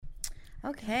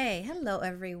Okay, hello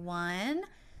everyone.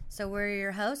 So we're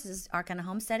your hosts. This is Arcana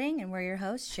Homesteading, and we're your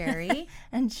hosts, Sherry.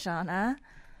 And Shauna.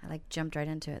 I jumped right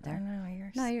into it there.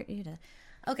 You did.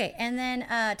 Okay, and then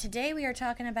today we are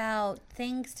talking about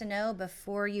things to know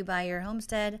before you buy your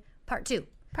homestead, part 2.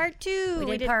 Part 2.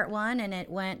 We did part 1, and it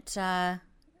went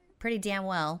pretty damn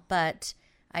well, but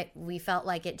we felt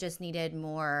like it just needed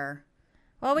more.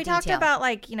 Well, we talked detail. about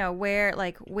where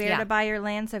to buy your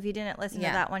land. So if you didn't listen to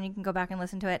that one, you can go back and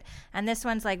listen to it. And this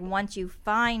one's once you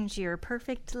find your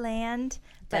perfect land,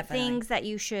 but things that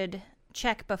you should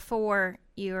check before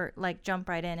you're jump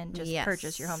right in and just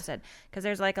purchase your homestead, because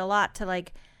there's a lot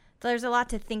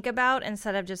to think about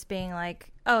instead of just being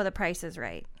oh, the price is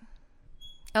right.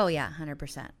 Oh yeah,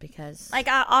 100%. Because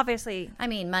obviously, I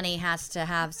mean, money has to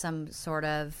have some sort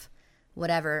of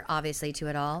whatever, obviously, to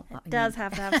it all. It does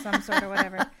have to have some sort of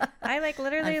whatever. I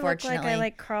literally look like I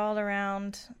crawled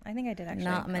around. I think I did actually.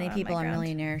 Not many people are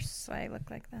millionaires. So I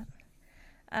look like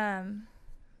that.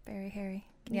 Very hairy.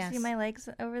 Can you see my legs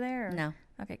over there? Or? No.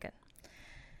 Okay, good.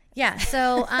 Yeah.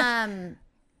 So,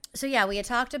 we had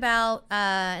talked about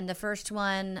in the first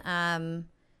one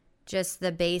just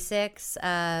the basics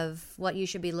of what you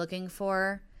should be looking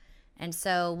for, and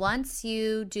so once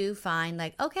you do find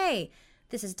okay,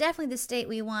 this is definitely the state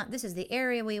we want, this is the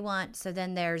area we want, so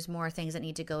then there's more things that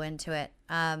need to go into it.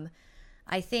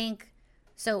 I think,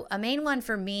 so a main one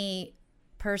for me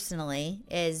personally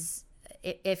is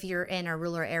if you're in a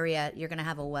rural area, you're going to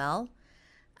have a well.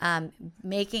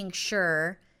 Making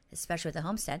sure, especially with the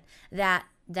homestead, that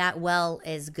well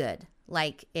is good.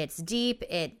 It's deep,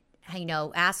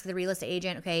 ask the real estate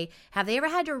agent, okay, have they ever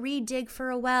had to re-dig for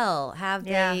a well?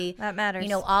 That matters.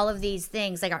 All of these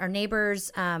things. Our neighbors,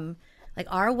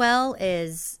 our well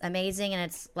is amazing, and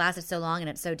it's lasted so long, and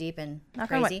it's so deep and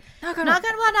crazy. Knock on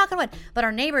wood. But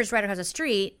our neighbors right across the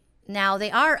street, now they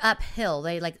are uphill.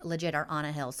 They legit are on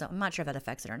a hill. So I'm not sure if that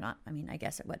affects it or not. I mean, I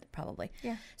guess it would probably.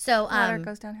 Yeah. So water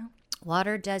goes downhill.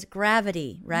 Water does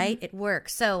gravity, right? Mm-hmm. It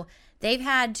works. So they've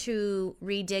had to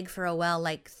redig for a well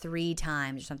 3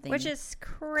 times or something. Which is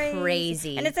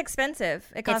crazy. And it's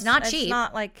expensive. It's not cheap. It's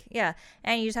not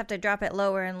and you just have to drop it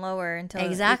lower and lower until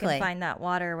you can find that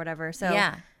water or whatever. So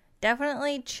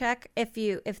definitely check if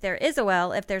there is a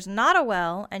well. If there's not a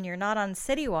well and you're not on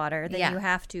city water, then you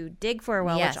have to dig for a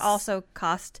well, which also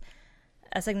costs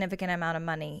a significant amount of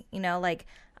money.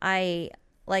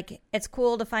 It's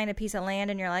cool to find a piece of land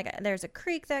and you're there's a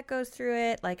creek that goes through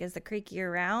it. Is the creek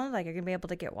year round? You're going to be able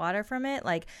to get water from it?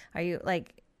 Are you,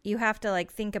 you have to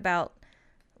think about,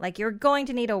 you're going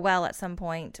to need a well at some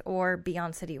point or be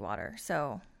on city water.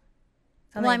 So,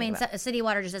 city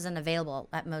water just isn't available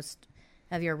at most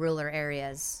of your rural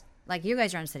areas. You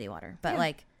guys are on city water, but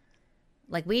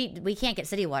we can't get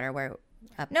city water where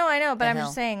up. No, I know, but I'm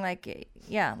just saying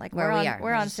we're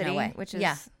on city, which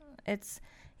is it's.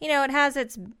 It has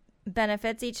its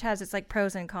benefits. Each has its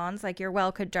pros and cons. Your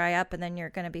well could dry up and then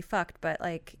you're going to be fucked. But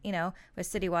with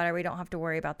city water, we don't have to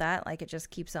worry about that. It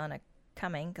just keeps on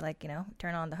coming.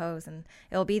 Turn on the hose and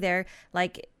it'll be there.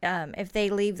 If they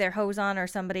leave their hose on or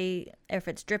somebody, if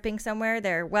it's dripping somewhere,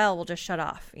 their well will just shut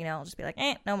off. It'll just be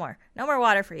no more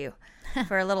water for you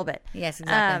for a little bit. Yes,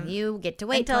 exactly. You get to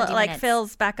wait until it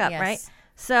fills back up, right?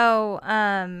 So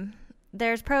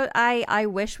there's I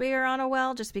wish we were on a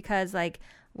well just because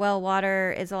well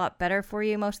water is a lot better for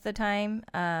you most of the time.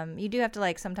 You do have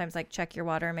to sometimes check your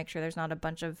water and make sure there's not a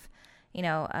bunch of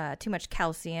too much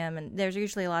calcium, and there's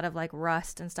usually a lot of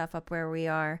rust and stuff up where we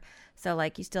are, so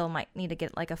you still might need to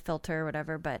get a filter or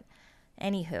whatever. But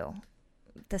anywho,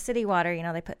 the city water,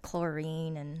 they put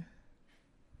chlorine and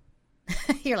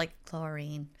you're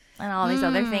chlorine and all these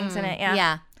other things in it.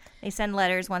 Yeah, they send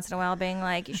letters once in a while being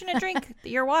you shouldn't drink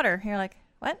your water. You're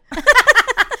what?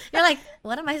 You're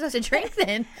what am I supposed to drink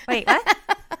then? Wait, what?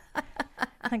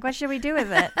 What should we do with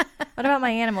it? What about my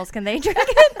animals? Can they drink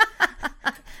it?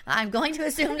 I'm going to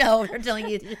assume no. They're telling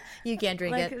you can't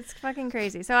drink it. It's fucking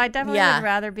crazy. So I definitely would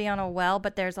rather be on a well,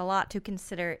 but there's a lot to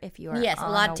consider if you are on a well. Yes, a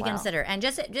lot to consider. And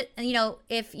just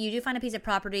if you do find a piece of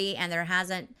property and there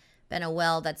hasn't been a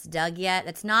well that's dug yet,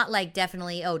 it's not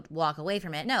definitely, walk away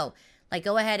from it. No.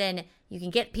 Go ahead and you can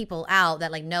get people out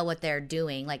that know what they're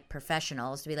doing,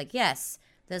 professionals, to be yes,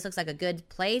 this looks like a good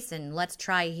place and let's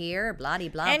try here, blah, blah,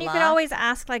 blah. And you could always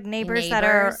ask neighbors that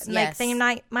are they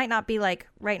might not be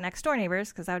right next door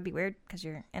neighbors, because that would be weird because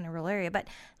you're in a rural area. But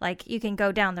you can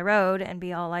go down the road and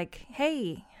be all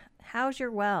hey, how's your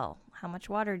well? How much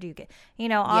water do you get?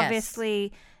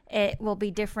 Obviously it will be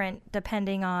different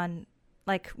depending on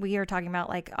we are talking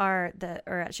about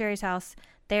at Sherry's house,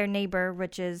 their neighbor,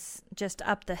 which is just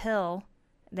up the hill,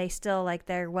 they still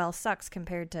their well sucks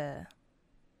compared to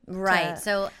Right.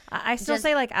 So I still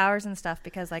say like ours and stuff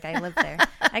because like I live there.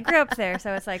 I grew up there,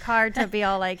 so it's like hard to be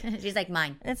all like. She's like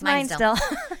mine. It's mine still.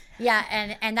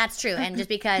 Yeah, and that's true. And just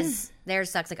because theirs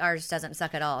sucks, like ours doesn't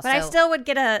suck at all. But I still would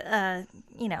get a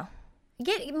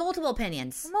get multiple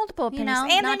opinions. And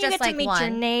then you get to meet your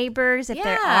neighbors if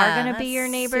there are going to be your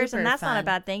neighbors, and that's not a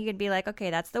bad thing. You could be like, okay,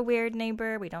 that's the weird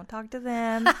neighbor. We don't talk to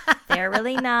them. They're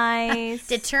really nice.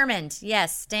 Determined.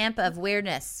 Yes. Stamp of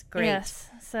weirdness. Great. Yes.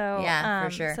 So yeah,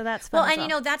 for sure. So that's fun. Well,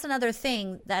 and that's another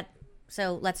thing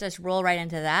so let's just roll right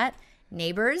into that.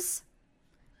 Neighbors,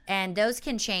 and those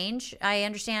can change. I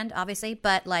understand, obviously,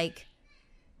 but like,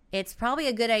 it's probably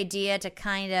a good idea to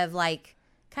kind of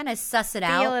suss it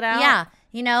out. Feel it out. Yeah.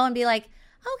 And be like,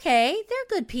 okay, they're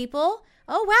good people.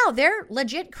 Oh, wow, they're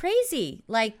legit crazy.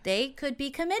 Like, they could be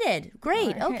committed.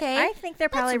 Great. Okay. I think they're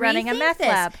probably running a meth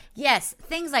lab. Yes,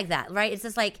 things like that, right? It's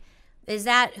just like, is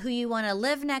that who you want to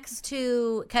live next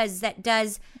to? Because that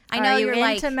does. I know you're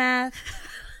into meth.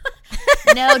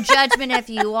 No judgment if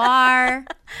you are.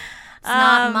 It's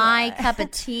not my cup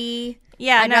of tea.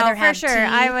 Yeah, no, for sure.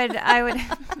 I would.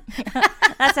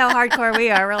 That's how hardcore we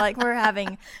are. We're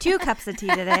having 2 cups of tea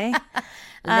today.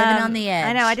 Living on the edge.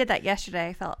 I know. I did that yesterday.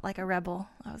 I felt like a rebel.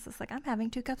 I was just like, I'm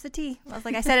having 2 cups of tea. I was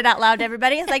like, I said it out loud to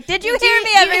everybody. It's like, did you hear me,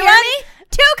 everyone? You hear me?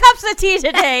 2 cups of tea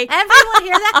today. Everyone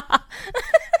hear that?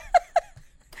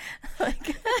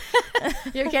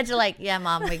 Your kids are like, yeah,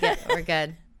 Mom, we're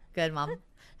good. Good, Mom.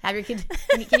 Have your kid.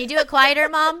 Can you do it quieter,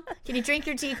 Mom? Can you drink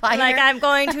your tea quieter? Like, I'm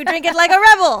going to drink it like a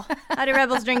rebel. How do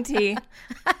rebels drink tea?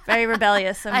 Very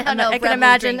rebellious. I don't know. I can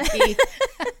imagine. Tea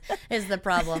is the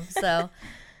problem. So,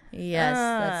 yes,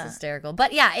 that's hysterical.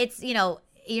 But yeah, it's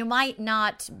you might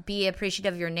not be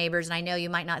appreciative of your neighbors, and I know you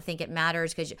might not think it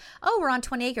matters because we're on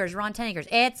 20 acres, we're on 10 acres.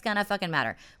 It's gonna fucking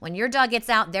matter when your dog gets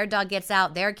out, their dog gets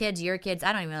out, their kids, your kids.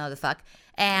 I don't even know the fuck.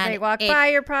 And they walk by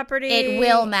your property. It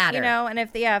will matter, And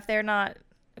if they're not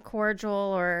cordial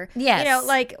or yes,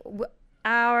 like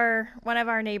one of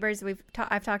our neighbors,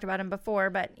 I've talked about him before,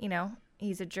 but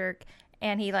he's a jerk,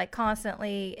 and he like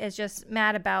constantly is just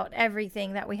mad about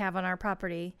everything that we have on our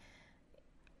property.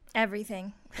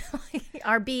 Everything.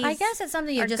 Our bees. I guess it's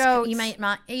something you might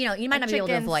not be able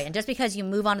to avoid. And just because you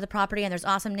move onto the property and there's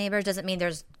awesome neighbors doesn't mean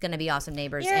there's going to be awesome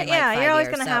neighbors in 5 years. You're always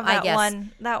going to have that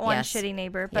one shitty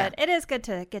neighbor, but it is good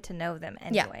to get to know them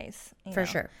anyways. Yeah, for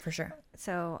sure.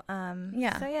 So,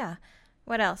 So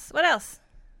What else?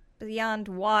 Beyond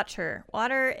water.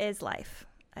 Water is life.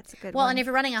 That's a good one. Well, and if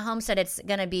you're running a homestead, it's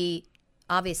going to be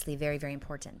obviously very, very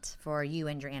important for you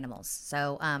and your animals.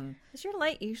 So, is your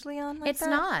light usually on like it's that?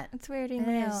 Not. It's weirding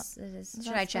me out. It is.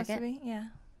 Should I check it? Yeah.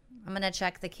 I'm going to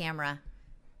check the camera.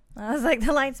 I was like,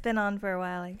 the light's been on for a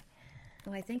while.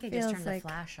 I think I just turned the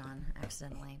flash on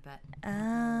accidentally, but.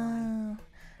 Oh.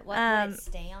 What would it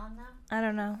stay on though? I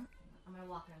don't know. I'm going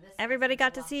to walk around this. Everybody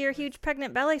got to see your huge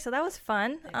pregnant belly, so that was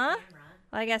fun. Well,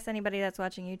 I guess anybody that's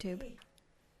watching YouTube.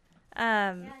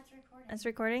 Yeah, it's recording. It's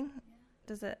recording? Yeah.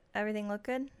 Does everything look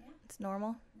good? Yeah. It's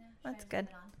normal? Yeah, that's good.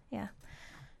 Yeah.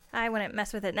 I wouldn't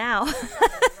mess with it now.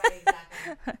 Right,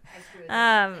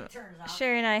 exactly.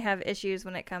 Sherry and I have issues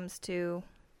when it comes to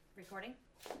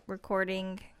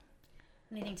recording.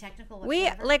 Anything technical?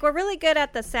 We're really good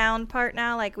at the sound part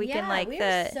now. Like we can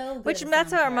so good which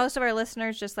that's what most of our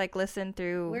listeners just like listen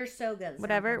through. We're so good. At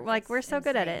whatever. Like we're so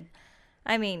good at it.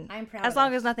 I mean, I'm proud as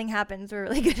long as nothing happens, we're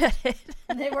really good at it.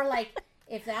 They were like,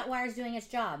 if that wire's doing its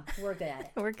job, we're good at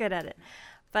it. We're good at it.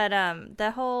 But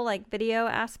the whole like video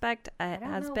aspect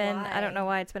has been, I don't know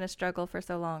why it's been a struggle for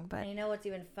so long. But and what's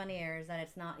even funnier is that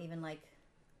it's not even like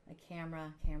a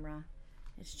camera.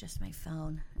 It's just my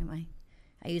phone.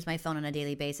 I use my phone on a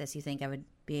daily basis. You think I would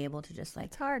be able to just like...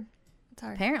 It's hard.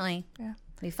 Apparently. Yeah.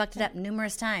 We fucked it up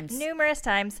numerous times.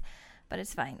 But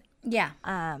it's fine. Yeah.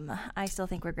 I still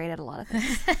think we're great at a lot of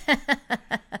things.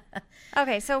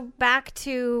 Okay, so back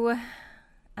to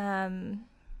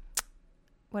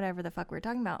whatever the fuck we're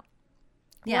talking about.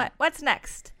 Yeah. What's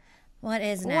next? What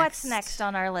is next? What's next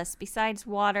on our list besides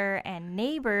water and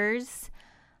neighbors?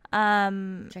 Which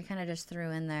I kind of just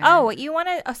threw in there. Oh, you want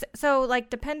to... So, like,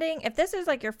 depending... If this is,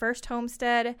 like, your first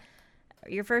homestead,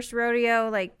 your first rodeo,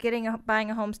 like, buying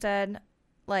a homestead,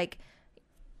 like...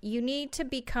 You need to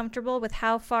be comfortable with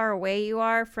how far away you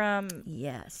are from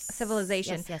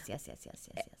civilization. Yes.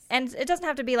 And it doesn't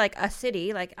have to be like a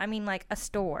city. Like, I mean, like a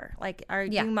store. Like, do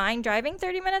you mind driving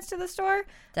 30 minutes to the store?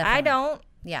 Definitely. I don't.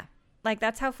 Yeah. Like,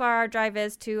 that's how far our drive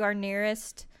is to our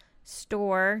nearest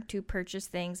store to purchase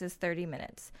things is 30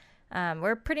 minutes.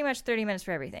 We're pretty much 30 minutes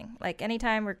for everything. Like,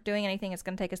 anytime we're doing anything, it's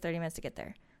going to take us 30 minutes to get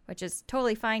there, which is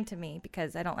totally fine to me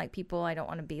because I don't like people. I don't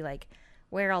want to be like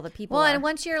where all the people are. Well, and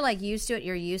once you're like used to it,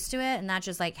 you're used to it, and that's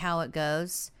just like how it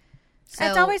goes. So,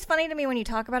 it's always funny to me when you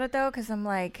talk about it, though, because I'm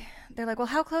like, they're like, well,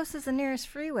 how close is the nearest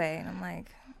freeway? And I'm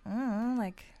like, I don't know,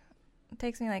 like, it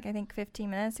takes me like, I think 15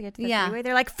 minutes to get to the freeway.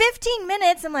 They're like, 15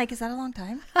 minutes? I'm like, is that a long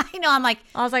time? I know. I'm like,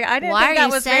 I was like, I didn't think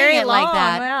that was very long. Like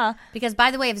that? Yeah. Because,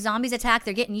 by the way, if zombies attack,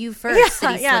 they're getting you first,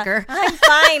 city slicker. I'm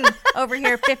fine over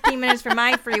here 15 minutes from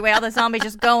my freeway. All the zombies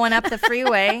just going up the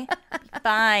freeway.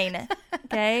 Fine.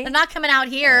 Okay? They're not coming out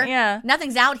here. Yeah.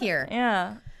 Nothing's out here.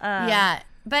 Yeah. Yeah.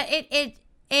 But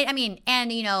I mean,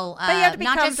 and you know,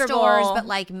 not just stores, but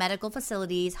like medical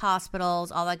facilities,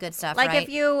 hospitals, all that good stuff. Like right? if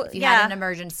you had an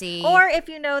emergency, or if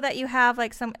you know that you have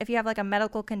like if you have like a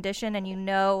medical condition and you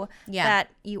know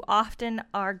that you often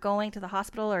are going to the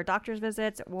hospital or doctor's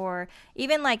visits, or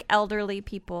even like elderly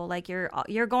people, like you're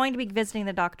going to be visiting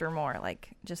the doctor more.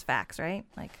 Like just facts, right?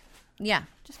 Like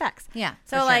just facts. Yeah.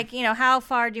 So like you know, how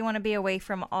far do you want to be away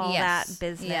from all that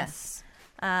business? Yes.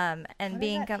 And what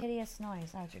being is that hideous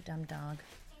noise? That was your dumb dog.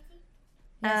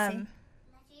 Oh,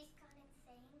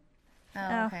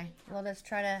 okay. Well, let's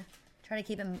try to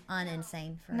keep him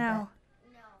uninsane for a bit. No.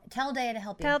 Tell Dea to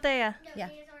help you. Tell Dea. Yeah. Dea's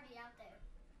already out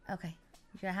there. Okay.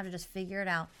 You're gonna have to just figure it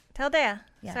out. Tell Dea.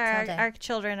 Yeah. Sorry, tell Dea. Our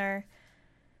children are.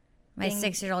 My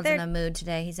 6-year-old's in a mood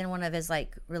today. He's in one of his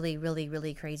like really, really,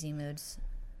 really crazy moods.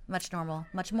 Much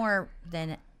more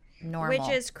than normal. Which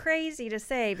is crazy to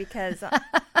say because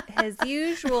his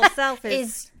usual self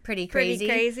is pretty crazy.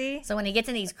 Pretty crazy. So when he gets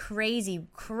in these crazy,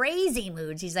 crazy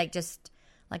moods, he's like just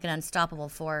like an unstoppable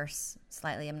force,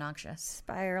 slightly obnoxious.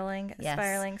 Spiraling.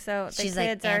 So the she's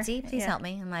kids like, Auntie, please help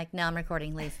me. I'm like, no, I'm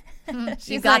recording. Leave.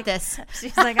 You got like, this.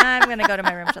 She's like, I'm going to go to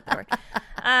my room, shut the door.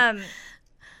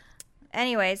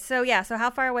 Anyway, so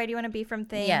how far away do you want to be from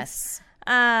things? Yes.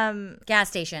 Gas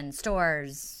stations,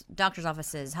 stores, doctor's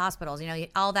offices, hospitals, you know,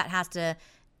 all that has to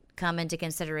come into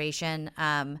consideration.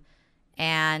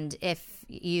 And if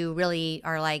you really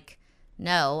are like,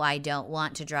 no, I don't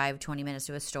want to drive 20 minutes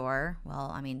to a store,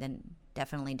 well, I mean, then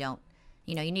definitely don't,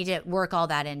 you know, you need to work all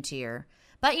that into your,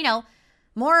 but you know,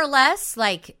 more or less,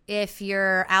 like if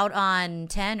you're out on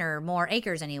 10 or more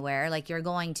acres anywhere, like it's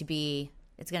going to be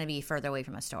further away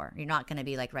from a store. You're not going to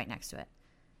be like right next to it.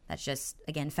 That's just,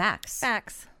 again, facts.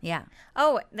 Facts. Yeah.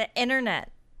 Oh, the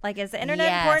internet. Like, is the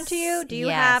internet important to you? Do you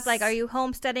have, like, are you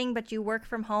homesteading, but you work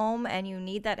from home and you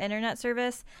need that internet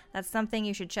service? That's something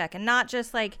you should check. And not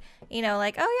just, like, you know,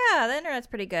 like, oh, yeah, the internet's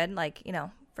pretty good. Like, you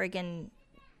know, freaking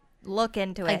look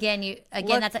into it.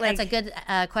 That's a good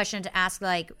question to ask,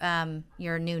 like,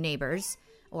 your new neighbors.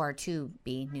 Or to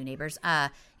be new neighbors,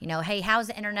 you know, hey, how's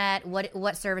the internet?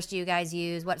 What service do you guys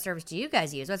use? What service do you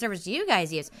guys use? What service do you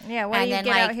guys use? Yeah, what do you get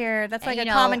out here? That's like a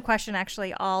common question,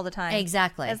 actually, all the time.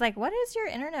 Exactly. It's like, what is your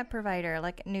internet provider?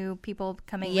 Like new people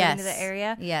coming into the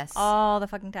area. Yes. All the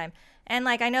fucking time. And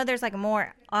like, I know there's like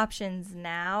more options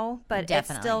now, but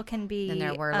definitely. It still can be. Than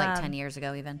there were like 10 years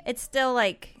ago, even. It's still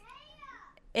like,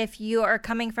 if you are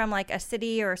coming from like a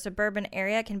city or a suburban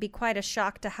area, it can be quite a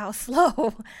shock to how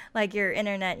slow like your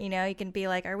internet, you know, you can be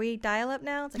like, are we dial up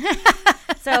now? It's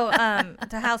like, so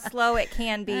to how slow it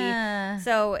can be.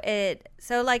 So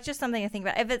like just something to think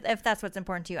about if that's what's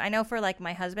important to you. I know for like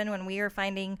my husband, when we were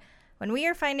finding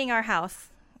our house,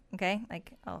 okay,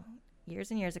 like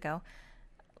years and years ago,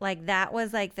 like that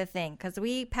was like the thing, because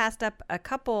we passed up a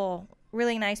couple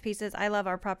really nice pieces. I love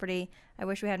our property. I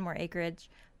wish we had more acreage,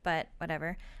 but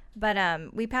whatever.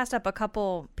 But we passed up a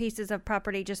couple pieces of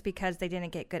property just because they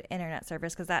didn't get good internet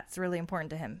service, because that's really important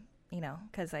to him, you know,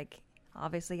 because like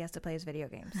obviously he has to play his video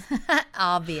games.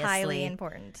 Obviously. Highly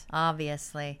important.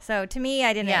 Obviously. So to me,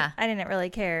 I didn't really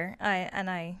care.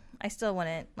 I still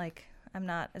wouldn't, like,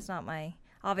 it's not my,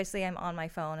 obviously I'm on my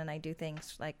phone and I do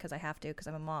things like because I have to, because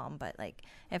I'm a mom, but like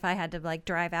if I had to like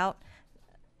drive out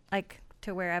like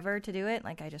to wherever to do it,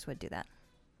 like I just would do that.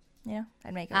 You know,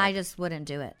 I'd make it work. I just wouldn't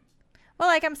do it. Well,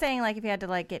 like I'm saying, like if you had to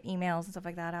like get emails and stuff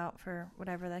like that out for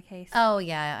whatever the case. Oh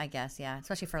yeah, I guess, yeah,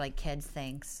 especially for like kids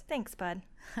things. Thanks, bud.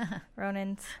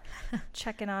 Ronan's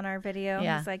checking on our video.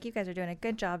 Yeah. He's like, you guys are doing a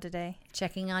good job today.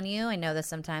 Checking on you. I know this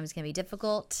sometimes can be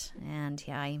difficult, and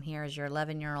yeah, I'm here as your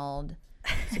 11-year-old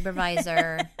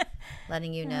supervisor,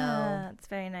 letting you know. It's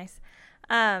very nice.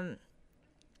 And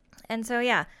so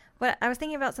yeah, what I was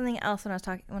thinking about something else when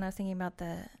I was thinking about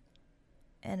the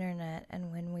internet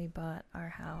and when we bought our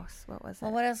house. What was it?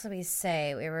 Well, what else did we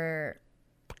say? We were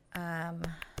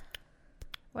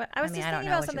what I was just thinking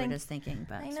about something. You were just thinking,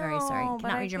 but I'm very sorry. I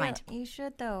cannot read your mind. You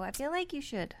should though. I feel like you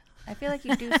should. I feel like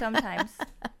you do sometimes.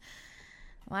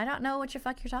 Well, I don't know what the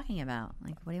fuck you're talking about.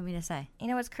 Like, what do you want me to say? You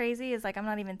know what's crazy is like I'm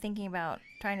not even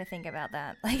trying to think about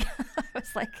that. Like I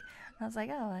was like,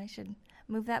 oh, I should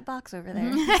move that box over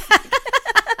there.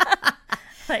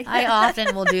 Like, I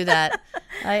often will do that.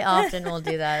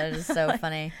 It is so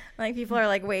funny. Like, people are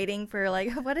like waiting for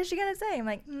like, what is she gonna say? I'm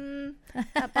like,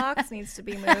 that box needs to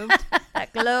be moved.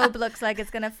 That globe looks like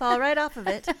it's gonna fall right off of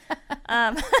it.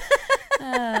 I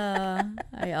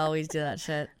always do that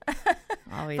shit.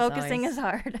 Focusing is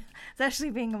hard, especially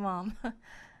being a mom.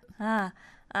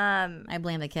 I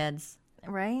blame the kids.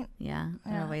 Right? Yeah.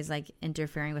 They're always like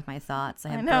interfering with my thoughts. I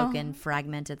have broken,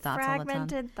 fragmented thoughts all the time.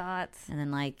 Fragmented thoughts. And then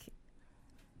like,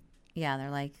 yeah, they're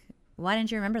like, why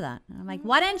didn't you remember that? And I'm like,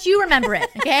 why didn't you remember it?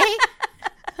 Okay?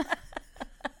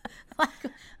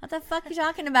 What the fuck are you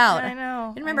talking about? I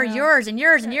know. You remember yours and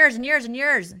yours and yours and yours and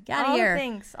yours. Get out of here. All the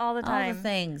things, all the time. All the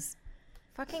things.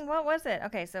 Fucking, what was it?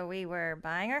 Okay, so we were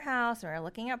buying our house and we were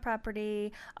looking at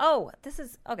property. Oh, this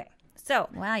is, okay. So.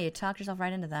 Wow, you talked yourself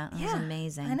right into that. That was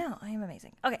amazing. I know. I am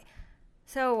amazing. Okay.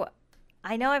 So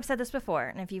I know I've said this before,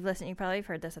 and if you've listened, you probably have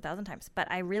heard this 1,000 times, but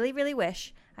I really, really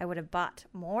wish I would have bought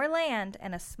more land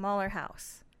and a smaller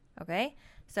house. Okay.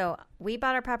 So we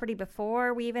bought our property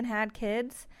before we even had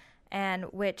kids, and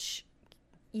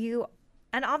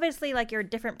and obviously, like, you're a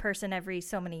different person every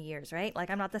so many years, right? Like,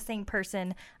 I'm not the same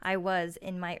person I was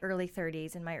in my early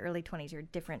 30s, in my early 20s. You're a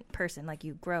different person. Like,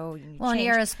 you grow, you change. And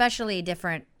you're especially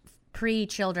different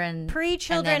pre-children,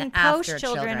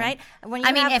 post-children, right?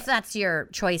 If that's your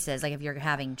choices, like if you're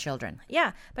having children.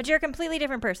 Yeah, but you're a completely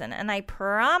different person. And I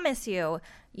promise you,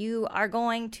 you are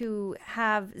going to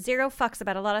have zero fucks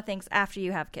about a lot of things after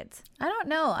you have kids. I don't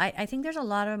know. I think there's a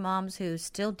lot of moms who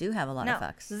still do have a lot of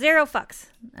fucks. Zero fucks.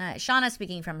 Shauna's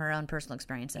speaking from her own personal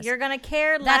experiences. You're going to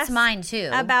care less. That's mine too.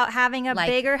 About having a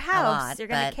bigger house. You're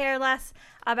going to care less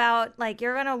about, like,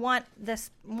 you're going to want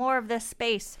more of this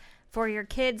space for your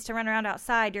kids to run around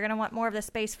outside. You're going to want more of the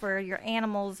space for your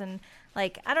animals. And,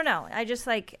 like, I don't know. I just,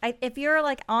 like, if you're,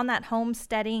 like, on that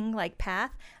homesteading, like,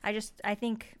 path, I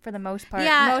think for the most part,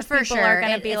 most people are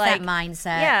going to be like, that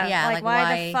mindset. Yeah. Like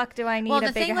why the fuck do I need a bigger house?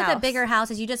 Well, the thing with a bigger house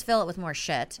is you just fill it with more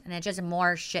shit, and it's just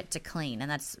more shit to clean.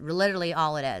 And that's literally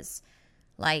all it is.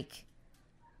 Like,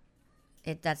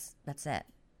 that's it.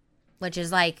 Which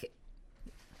is, like,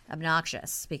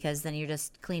 obnoxious, because then you're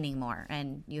just cleaning more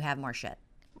and you have more shit.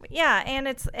 Yeah, and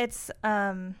it's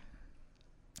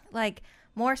like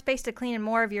more space to clean and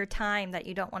more of your time that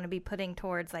you don't want to be putting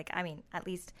towards, like, I mean, at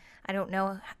least I don't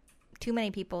know too many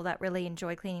people that really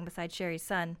enjoy cleaning besides Sherry's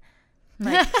son.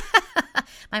 Like,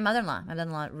 my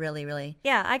mother-in-law really, really.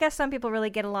 Yeah, I guess some people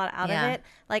really get a lot out of it.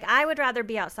 Like, I would rather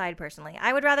be outside personally.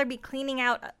 I would rather be cleaning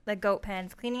out the goat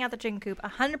pens, cleaning out the chicken coop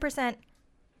 100%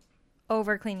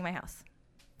 over cleaning my house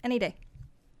any day.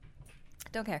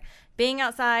 Don't care. Being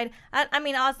outside, I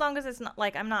mean, as long as it's not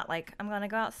like, I'm not like, I'm going to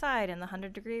go outside in the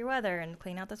 100-degree weather and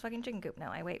clean out this fucking chicken coop. No,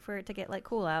 I wait for it to get, like,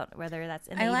 cool out, whether that's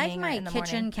in the evening or in the morning. I like my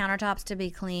kitchen countertops to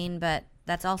be clean, but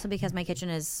that's also because my kitchen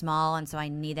is small, and so I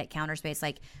need that counter space.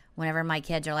 Like, whenever my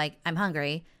kids are like, I'm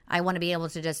hungry, I want to be able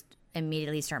to just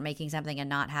immediately start making something and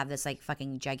not have this, like,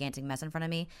 fucking gigantic mess in front of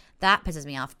me. That pisses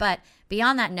me off. But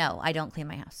beyond that, no, I don't clean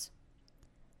my house.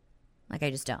 Like,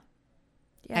 I just don't.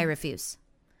 Yeah. I refuse.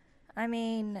 I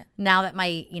mean, now that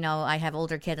I have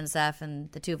older kids and stuff, and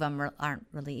the two of them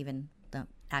don't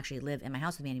actually live in my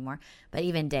house with me anymore. But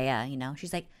even Dea,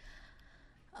 she's like,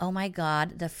 oh my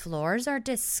God, the floors are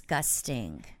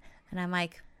disgusting. And I'm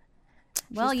like,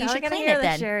 well, you should clean it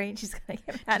then. Sherry, she's going to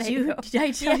get mad at you. Did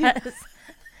I tell you?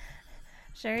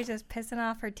 Sherry's just pissing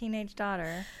off her teenage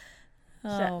daughter.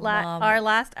 Oh, Mom. Our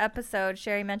last episode,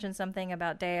 Sherry mentioned something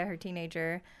about Dea, her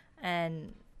teenager,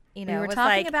 and we were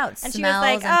talking about smells, and she was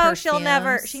like, "Oh,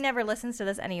 she never listens to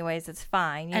this anyways. It's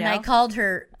fine." I called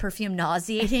her perfume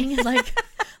nauseating. Like,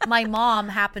 my mom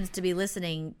happens to be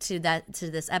listening to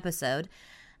this episode,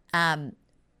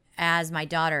 as my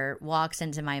daughter walks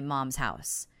into my mom's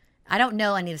house. I don't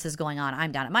know any of this is going on.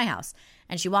 I'm down at my house,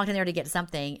 and she walked in there to get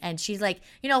something, and she's like,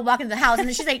 walking to the house, and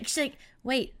then she's like,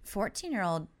 wait,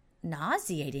 14-year-old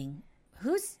nauseating?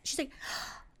 She's like,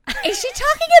 is she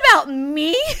talking about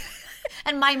me?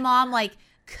 And my mom, like,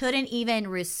 couldn't even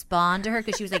respond to her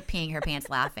because she was, like, peeing her pants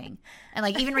laughing. And,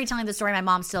 like, even retelling the story, my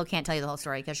mom still can't tell you the whole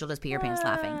story because she'll just pee her pants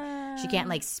laughing. She can't,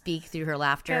 like, speak through her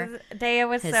laughter. Dea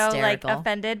was hysterical. So, like,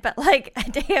 offended. But, like,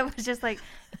 Dea was just, like,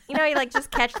 you like, just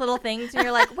catch little things. And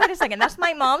you're like, wait a second, that's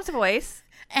my mom's voice.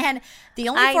 And the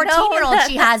only 14-year-old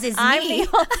she has is me. I'm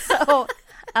also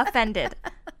offended.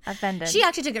 She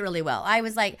actually took it really well. I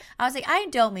was like, I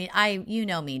don't mean, you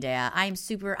know me, Dea. I'm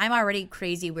already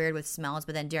crazy weird with smells,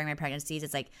 but then during my pregnancies,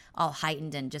 it's like all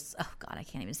heightened and just, oh God, I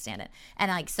can't even stand it.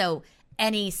 And like, so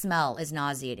any smell is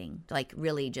nauseating, like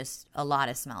really just a lot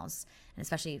of smells, and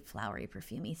especially flowery,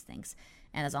 perfumey things.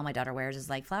 And that's all my daughter wears is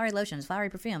like flowery lotions, flowery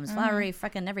perfumes, flowery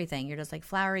fucking everything. You're just like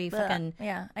flowery fucking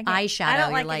eyeshadow. I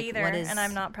don't like it either, what is and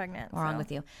I'm not pregnant. Wrong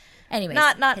with you? Anyways,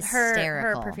 not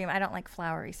her perfume. I don't like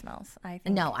flowery smells. I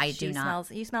think no, I do not.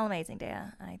 You smell amazing, Dea.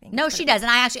 I think no, she does. And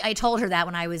I told her that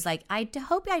when I was like, I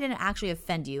hope I didn't actually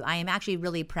offend you. I am actually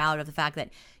really proud of the fact that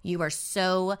you are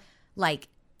so like.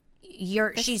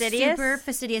 She's super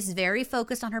fastidious, very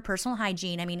focused on her personal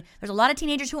hygiene. I mean, there's a lot of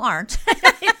teenagers who aren't.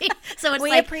 So it's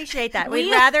we appreciate that. We'd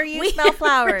rather you smell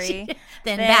flowery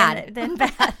than bad.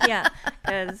 Yeah,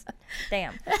 because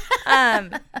damn,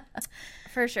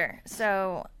 for sure.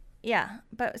 So yeah,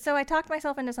 so I talked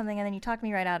myself into something, and then you talked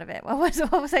me right out of it. What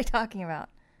was I talking about?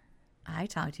 I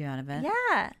talked you out of it.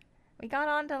 Yeah, we got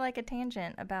on to like a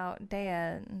tangent about Dea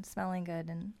and smelling good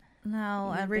and.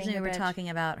 No, originally we were talking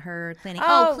about her cleaning.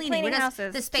 Cleaning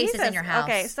houses. The spaces in your house.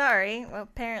 Okay, sorry. Well,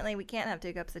 apparently we can't have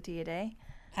 2 cups of tea a day.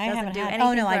 I haven't had.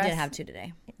 Oh no, I did have 2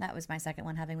 today. That was my second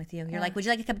one having with you. You're like, would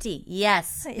you like a cup of tea?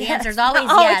 Yes. The answer is always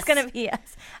yes. Always gonna be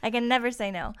yes. I can never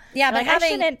say no. Yeah, but I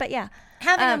shouldn't. But yeah,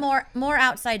 having a more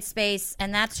outside space,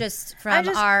 and that's just from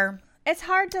our. It's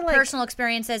hard to like personal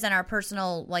experiences and our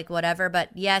personal like whatever. But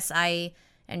yes, I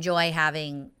enjoy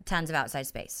having tons of outside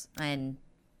space and.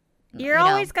 You're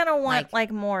always going to want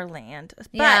like more land.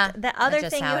 But the other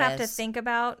thing you have to think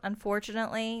about,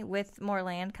 unfortunately, with more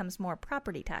land comes more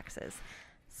property taxes.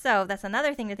 So that's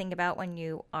another thing to think about when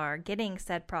you are getting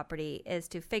said property is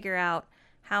to figure out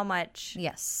how much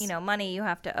money you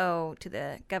have to owe to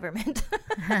the government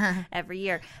every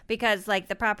year, because like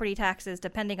the property taxes,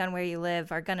 depending on where you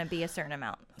live, are going to be a certain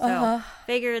amount. So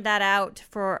figure that out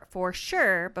for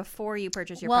sure before you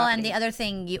purchase your property. Well, and the other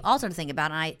thing you also to think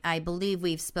about, and I believe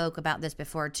we've spoke about this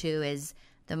before too, is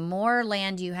the more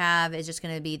land you have is just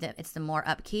going to be it's the more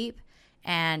upkeep,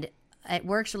 and it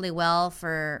works really well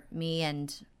for me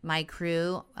and my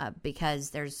crew because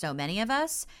there's so many of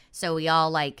us, so we all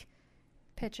like.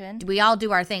 We all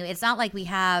do our thing. It's not like we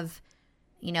have,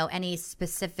 any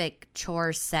specific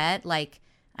chore set. Like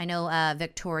I know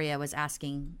Victoria was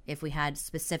asking if we had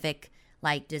specific,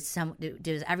 like, does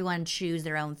everyone choose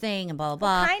their own thing and blah, blah,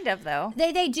 blah. Well, kind of, though.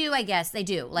 They do, I guess. They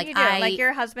do. Like, you do. Like,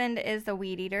 your husband is the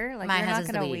weed eater. Like, my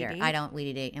husband's the weed eater. I don't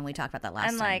weed eat, and we talked about that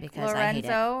last time because I hate it.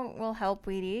 And, Lorenzo will help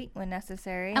weed eat when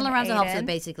necessary. And Lorenzo helps with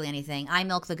basically anything. I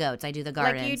milk the goats. I do the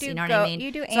gardens. Like you know what I mean?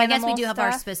 You do so I guess we do have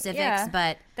our specifics,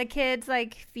 but... The kids,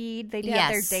 like, feed. They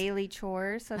have their daily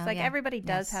chores. So it's everybody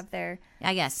does have their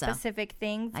specific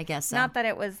things. I guess so. Not that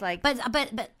it was, like... But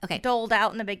okay. Doled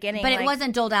out in the beginning. But it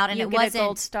wasn't doled out, and it wasn't... a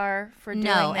gold star. For doing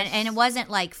this. And it wasn't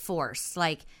like forced.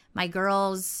 Like my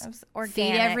girls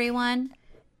feed everyone,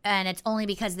 and it's only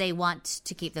because they want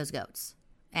to keep those goats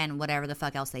and whatever the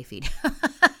fuck else they feed.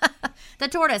 The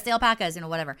tortoise, the alpacas,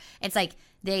 whatever. It's like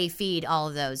they feed all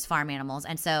of those farm animals,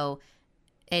 and so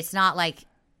it's not like.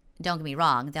 Don't get me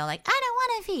wrong. They're like, I don't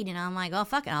want to feed. I'm like, oh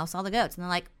fuck it, I'll sell the goats, and they're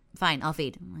like, fine, I'll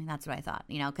feed. I'm like, that's what I thought.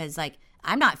 Because like.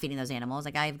 I'm not feeding those animals.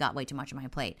 Like I've got way too much on my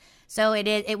plate. So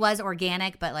it was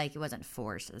organic, but like it wasn't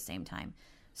forced at the same time.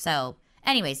 So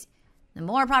anyways, the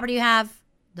more property you have,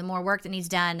 the more work that needs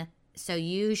done. So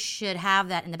you should have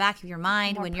that in the back of your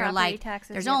mind when you're like,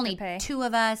 there's only 2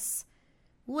 of us.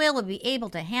 Will we be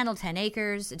able to handle 10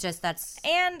 acres? It's just that's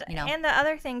and the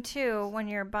other thing too, when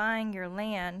you're buying your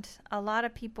land, a lot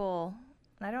of people,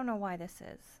 I don't know why this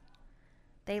is.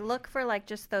 They look for like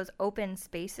just those open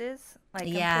spaces, like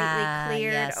completely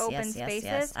cleared open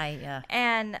spaces.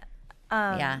 And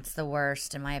it's the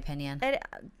worst in my opinion.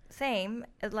 Same,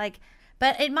 like,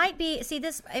 but it might be.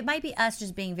 It might be us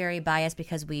just being very biased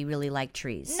because we really like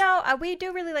trees. No, we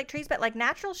do really like trees, but like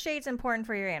natural shade's important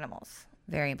for your animals.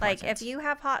 Very important. Like if you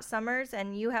have hot summers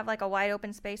and you have like a wide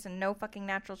open space and no fucking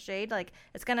natural shade, like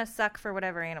it's gonna suck for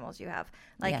whatever animals you have.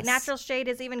 Like natural shade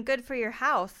is even good for your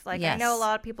house. Like I know a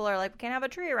lot of people are like, we can't have a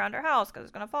tree around our house because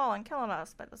it's gonna fall and kill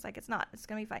us, but it's like it's not. It's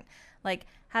gonna be fine. Like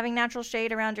having natural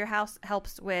shade around your house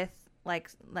helps with like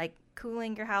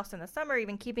cooling your house in the summer,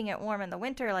 even keeping it warm in the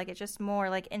winter. Like it's just more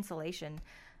like insulation,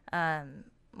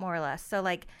 more or less. So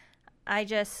like I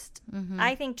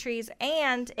think trees,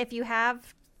 and if you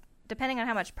have. Depending on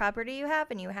how much property you have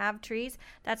and you have trees,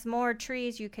 that's more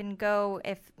trees you can go,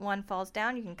 if one falls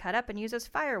down, you can cut up and use as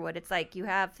firewood. It's like you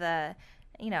have the,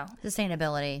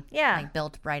 sustainability. Yeah. Like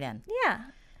built right in. Yeah.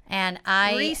 And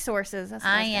resources. That's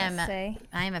what I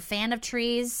am a fan of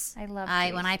trees. I love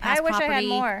trees. When I pass wish property I had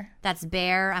more. That's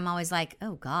bare, I'm always like,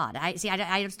 oh God. I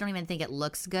just don't even think it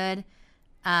looks good.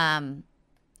 I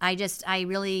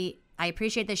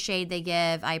appreciate the shade they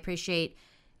give. I appreciate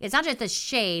It's not just the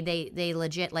shade. They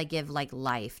legit like give like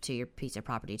life to your piece of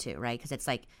property too, right? Because it's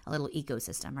like a little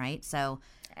ecosystem, right? So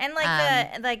and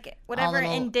like whatever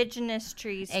indigenous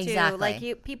trees too.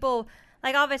 Like people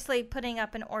like obviously putting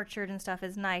up an orchard and stuff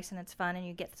is nice and it's fun and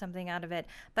you get something out of it.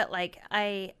 But like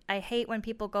I hate when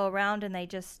people go around and they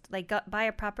just like buy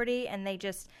a property and they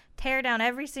just tear down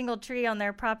every single tree on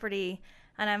their property.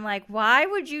 And I'm like, why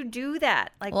would you do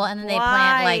that? Like, well, and then they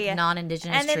plant like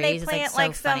non-indigenous trees. And then they plant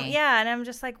like so funny. And I'm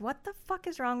just like, what the fuck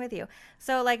is wrong with you?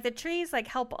 So like the trees like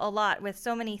help a lot with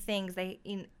so many things.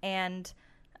 Your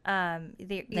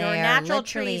natural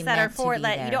trees that are for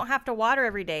that you don't have to water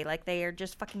every day. Like they are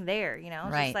just fucking there, you know.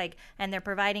 Right. Just like, and they're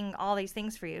providing all these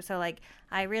things for you. So like,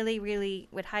 I really, really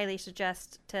would highly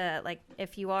suggest to like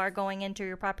if you are going into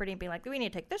your property and being like, we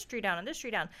need to take this tree down and this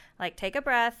tree down. Like take a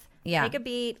breath. Yeah. Take a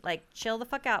beat, like chill the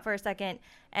fuck out for a second.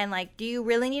 And like, do you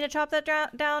really need to chop that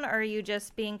down? Or are you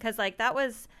just being, cause like that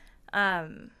was,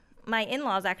 my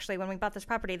in-laws actually, when we bought this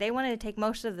property, they wanted to take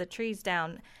most of the trees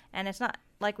down. And it's not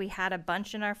like we had a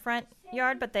bunch in our front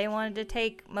yard, but they wanted to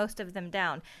take most of them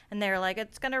down. And they were like,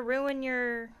 it's going to ruin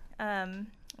your,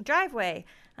 driveway.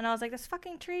 And I was like, this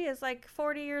fucking tree is like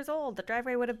 40 years old. The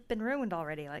driveway would have been ruined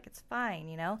already. Like it's fine,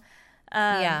 you know?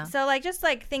 Yeah. So like, just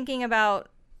like thinking about,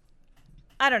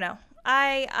 I don't know.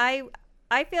 I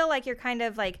feel like you're kind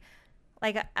of like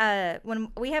when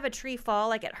we have a tree fall,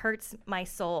 like it hurts my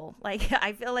soul. Like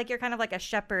I feel like you're kind of like a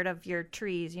shepherd of your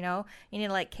trees, you know? You need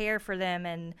to like care for them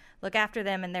and look after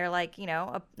them. And they're like, you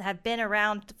know, have been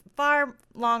around far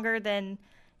longer than,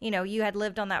 you know, you had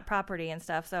lived on that property and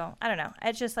stuff. So I don't know.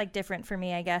 It's just like different for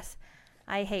me, I guess.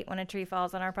 I hate when a tree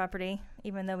falls on our property,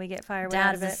 even though we get firewood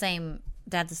out of it.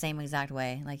 Dad's the same exact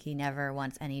way. Like he never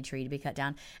wants any tree to be cut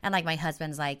down. And like my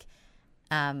husband's like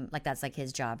that's like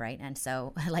his job, right? And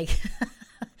so like,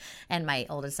 and my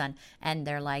oldest son, and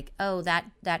they're like, oh, that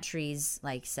tree's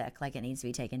like sick, like it needs to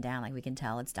be taken down. Like we can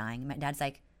tell it's dying. My dad's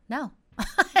like, no.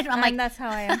 And I'm like, that's how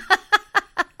I am.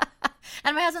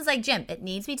 And my husband's like, Jim, it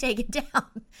needs to be taken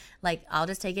down. Like, I'll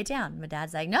just take it down. My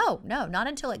dad's like, no, not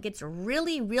until it gets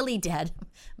really, really dead.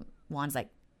 Juan's like,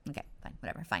 okay, fine,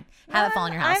 whatever, fine. Have it fall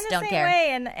in your house. I'm the Don't same care.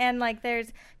 Way. And like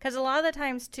there's, because a lot of the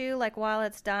times too, like while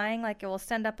it's dying, like it will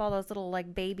send up all those little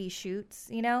like baby shoots,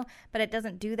 you know, but it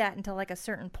doesn't do that until like a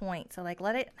certain point. So like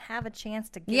let it have a chance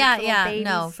to get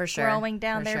babies for sure. growing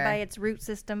down there by its root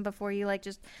system before you like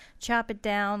just chop it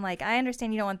down. Like I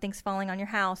understand you don't want things falling on your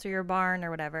house or your barn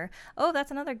or whatever. Oh, that's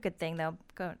another good thing though.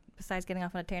 Besides getting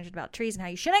off on a tangent about trees and how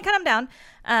you shouldn't cut them down,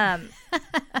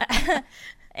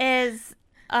 is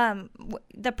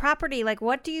the property, like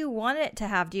what do you want it to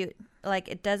have?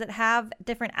 Does it have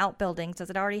different outbuildings?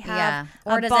 Does it already have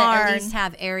or a does barn? It at least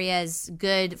have areas,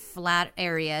 good flat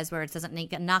areas where it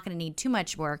not going to need too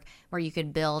much work, where you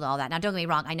could build all that? Now don't get me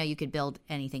wrong, I know you could build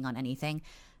anything on anything.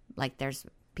 Like there's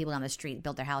people down the street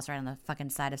built their house right on the fucking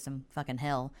side of some fucking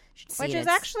hill. Which is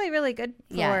actually really good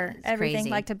for everything. Crazy.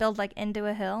 Like to build like into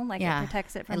a hill, like it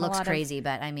protects it from. It looks crazy,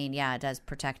 but I mean, it does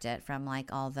protect it from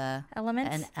like all the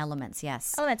elements. Elements,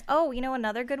 yes. Elements. Oh, you know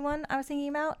another good one I was thinking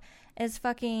about is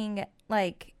fucking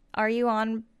like, are you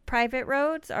on private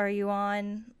roads? Are you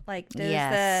on like does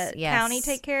the county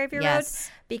take care of your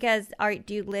roads? Because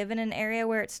do you live in an area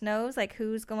where it snows? Like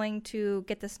who's going to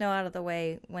get the snow out of the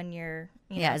way when you're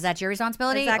is that your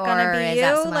responsibility? Is that gonna be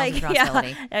you? Like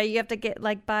responsibility? You have to get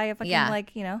like buy a fucking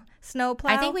like, you know, snow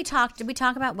plow. I think did we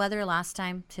talk about weather last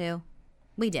time too?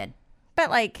 We did. But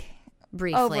like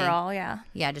briefly. Overall, yeah.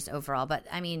 Yeah, just overall. But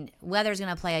I mean, weather's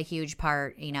gonna play a huge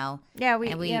part, you know. Yeah,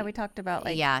 we talked about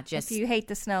like just if you hate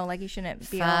the snow, like you shouldn't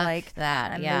be all like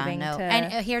that.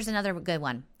 And here's another good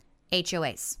one.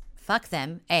 HOAs. Fuck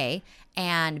them, A.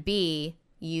 And B,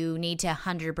 you need to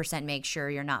 100% make sure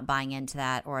you're not buying into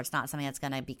that, or it's not something that's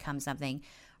going to become something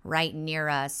right near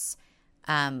us.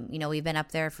 You know, we've been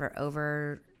up there for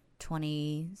over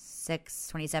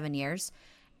 27 years.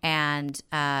 And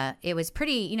it was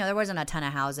pretty, you know, there wasn't a ton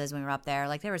of houses when we were up there.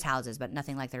 Like there was houses, but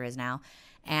nothing like there is now.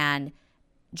 And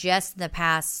just the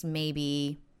past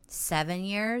maybe 7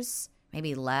 years,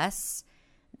 maybe less,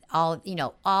 all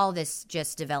this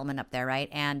just development up there, right?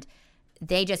 And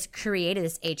they just created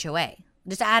this HOA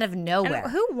just out of nowhere.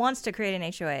 And who wants to create an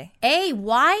HOA?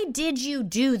 Why did you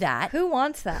do that? Who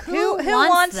wants that? Who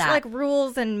wants that? Like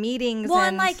rules and meetings? Well,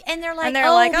 and they're like,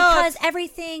 because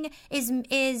everything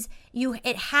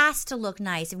it has to look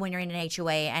nice when you're in an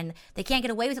HOA, and they can't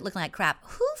get away with it looking like crap.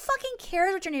 Who fucking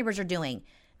cares what your neighbors are doing?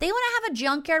 They want to have a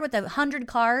junkyard with 100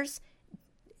 cars.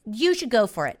 You should go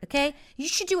for it, okay? You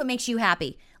should do what makes you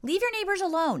happy. Leave your neighbors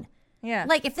alone. Yeah.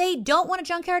 Like, if they don't want a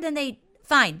junkyard, then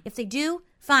fine. If they do,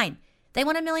 fine. They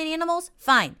want 1 million animals?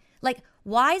 Fine. Like,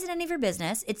 why is it any of your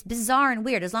business? It's bizarre and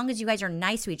weird. As long as you guys are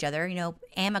nice to each other, you know,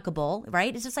 amicable,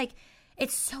 right? It's just like,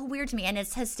 it's so weird to me. And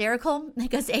it's hysterical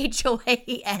because HOA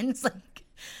ends like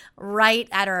right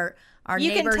at our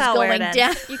neighbors going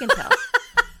down. You can tell.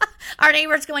 Our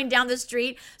neighbors going down the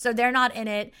street. So they're not in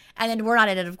it. And then we're not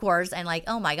in it, of course. And like,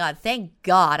 oh my God, thank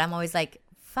God. I'm always like,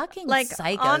 fucking like,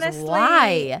 psychos. Honestly,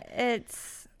 why?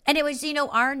 And it was, you know,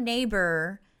 our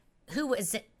neighbor who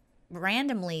was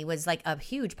randomly was like a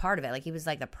huge part of it. Like he was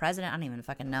like the president. I don't even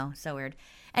fucking know. So weird.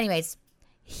 Anyways,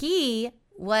 he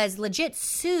was legit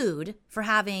sued for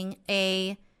having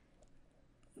a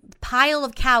pile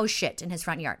of cow shit in his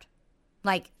front yard.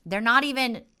 Like they're not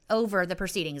even over the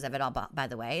proceedings of it all, by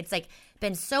the way. It's like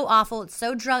been so awful. It's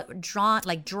so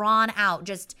drawn out,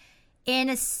 just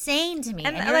insane to me.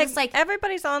 And like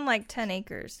everybody's on like 10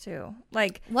 acres too.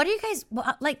 Like, what do you guys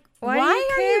like? Why do you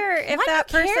care if that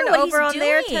person over on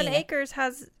their 10 acres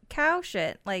has cow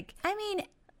shit? Like, I mean,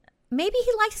 maybe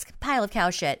he likes a pile of cow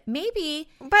shit. Maybe,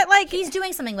 but like he's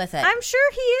doing something with it. I'm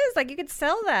sure he is. Like, you could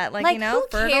sell that. Like you know,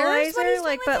 who cares what he's doing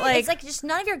like, with but it? like, it's like just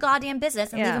none of your goddamn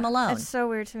business and leave him alone. It's so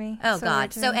weird to me. Oh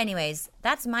God. So, anyways,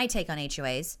 that's my take on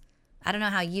HOAs. I don't know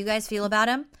how you guys feel about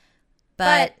them.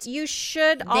 But you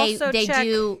should also they check.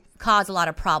 do cause a lot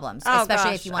of problems,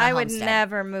 especially if you want to homestead. I would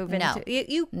never move into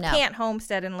you can't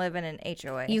homestead and live in an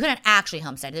HOA. You couldn't actually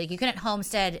homestead. Like, you couldn't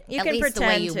homestead at least the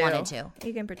way you wanted to.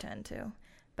 You can pretend to.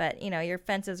 But, you know, your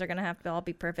fences are going to have to all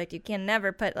be perfect. You can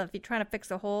never put, if you're trying to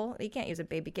fix a hole, you can't use a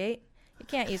baby gate. You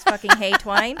can't use fucking hay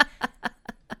twine.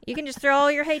 You can just throw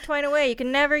all your hay twine away. You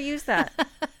can never use that.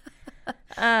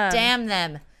 Damn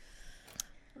them.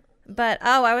 But,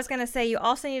 I was going to say, you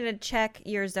also need to check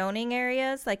your zoning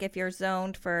areas, like if you're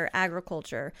zoned for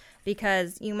agriculture,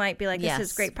 because you might be like, this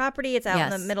is great property. It's out in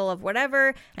the middle of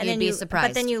whatever. And You'd be surprised.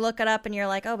 But then you look it up and you're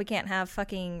like, oh, we can't have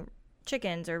fucking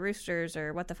chickens or roosters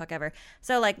or what the fuck ever.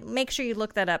 So, like, make sure you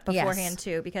look that up beforehand,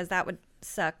 too, because that would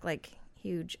suck, like,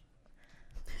 huge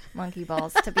monkey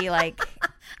balls to be like.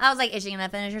 I was like, is she going to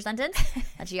finish her sentence?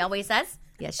 And she always says.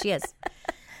 Yes, she is.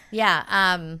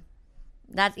 Yeah,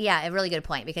 that's a really good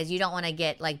point, because you don't want to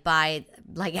get buy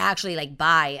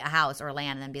a house or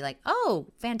land and then be like, oh,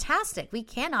 fantastic, we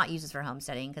cannot use this for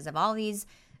homesteading because of all these,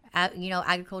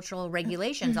 agricultural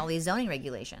regulations, all these zoning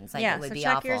regulations. Like, it would be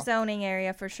check awful. Your zoning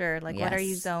area for sure. Like, what are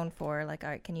you zoned for? Like,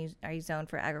 are you zoned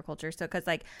for agriculture? So, because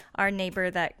like our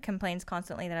neighbor that complains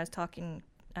constantly that I was talking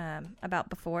about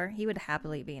before, he would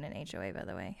happily be in an HOA. By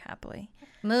the way, happily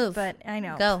move. But I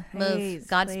know, go move.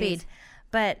 Godspeed.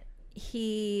 But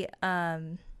he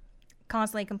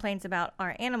constantly complains about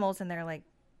our animals, and they're like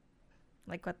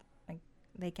what, like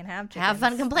they can have chickens. Have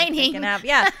fun complaining. They can have,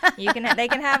 they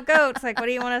can have goats. Like, what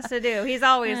do you want us to do? He's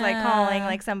always like calling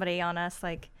like somebody on us,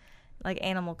 like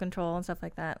animal control and stuff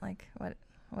like that. Like,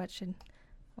 what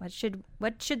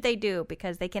should they do,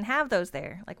 because they can have those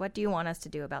there? Like, what do you want us to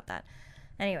do about that?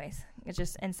 Anyways, it's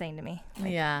just insane to me.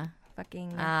 Like,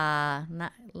 fucking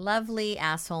lovely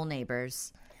asshole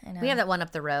neighbors. We have that one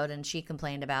up the road, and she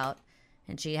complained about,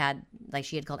 and she had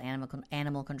called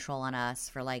animal control on us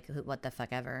for what the fuck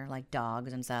ever, like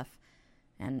dogs and stuff,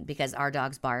 and because our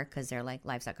dogs bark because they're like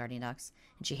livestock guardian dogs,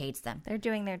 and she hates them. They're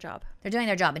doing their job,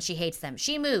 and she hates them.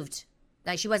 She moved.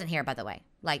 Like, she wasn't here, by the way.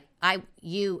 Like,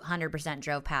 you 100%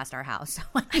 drove past our house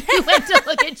when you went to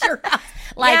look at your house.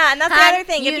 Like, and that's the other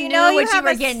thing. If you know you have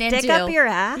a stick up your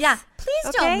ass,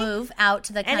 please don't move out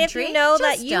to the country. And if you know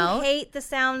that you hate the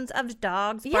sounds of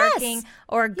dogs barking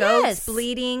or goats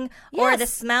bleating or the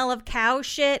smell of cow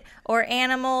shit or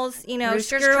animals,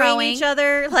 Roosters screwing crowing. each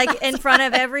other like in front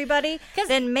of everybody,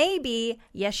 then maybe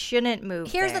you shouldn't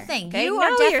move. Here's there, the thing: okay? you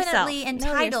are definitely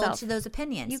entitled to those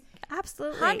opinions.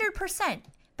 Absolutely, 100%.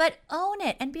 But own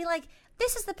it and be like,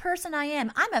 this is the person I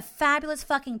am. I'm a fabulous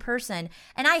fucking person,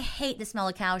 and I hate the smell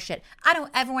of cow shit. I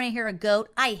don't ever want to hear a goat.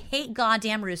 I hate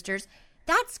goddamn roosters.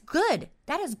 That's good.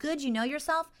 That is good. You know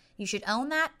yourself. You should own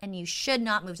that, and you should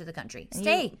not move to the country.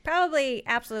 Stay. You probably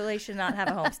absolutely should not have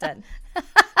a homestead.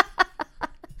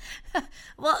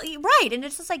 Well, right, and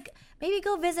it's just like, maybe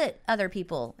go visit other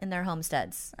people in their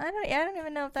homesteads. I don't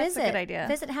even know if that's a good idea.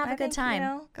 Have a good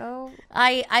time. Go.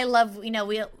 I love,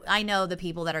 I know the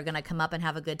people that are going to come up and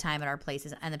have a good time at our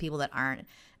places, and the people that aren't.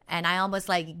 And I almost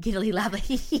giddily laugh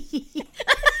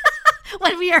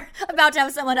when we are about to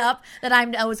have someone up that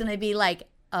I was going to be like,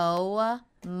 oh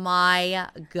my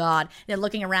God. They're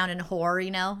looking around in horror,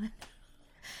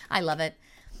 I love it.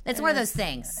 It's one of those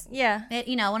things. Yeah.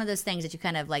 One of those things that you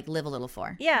kind of live a little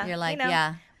for. Yeah. You're like,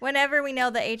 whenever we know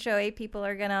the HOA people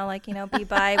are going to be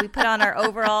by, we put on our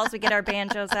overalls, we get our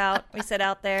banjos out, we sit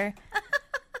out there,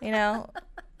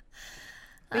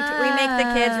 We make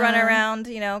the kids run around,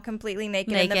 completely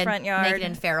naked in the front yard. Naked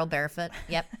and feral barefoot.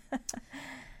 Yep.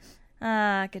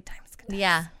 Good times.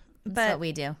 Yeah, that's what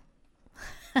we do.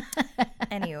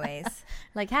 Anyways.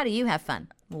 Like, how do you have fun?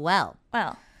 Well,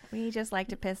 we just like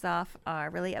to piss off our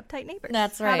really uptight neighbors.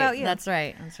 That's right. How about you? That's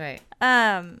right.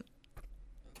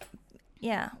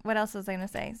 Yeah. What else was I going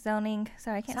to say? Zoning.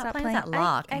 Sorry, I can't stop playing that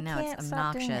lock. I know it's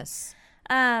obnoxious.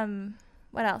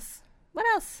 What else?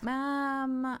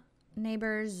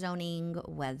 Neighbors, zoning,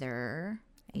 weather,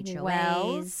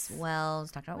 HOAs,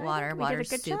 wells. Talked about water. Water's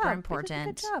super important.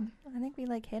 We did a good job. I think we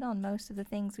hit on most of the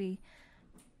things we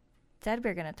said we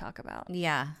were going to talk about.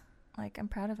 Yeah. I'm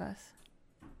proud of us.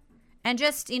 And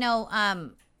just,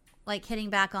 hitting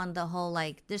back on the whole,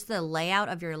 just the layout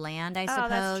of your land, I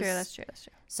suppose. Oh, that's true.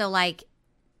 So,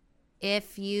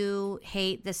 if you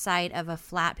hate the sight of a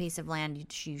flat piece of land,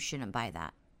 you shouldn't buy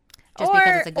that. Just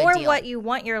because it's a good deal. Or what you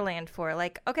want your land for.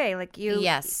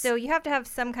 Yes. So you have to have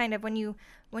some kind of, when you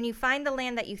find the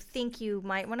land that you think you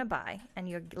might want to buy, and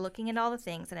you're looking at all the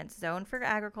things, and it's zoned for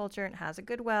agriculture and has a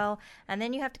good well, and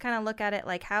then you have to kind of look at it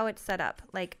how it's set up.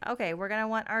 Okay, we're going to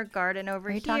want our garden over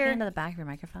here. Are you talking into the back of your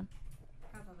microphone?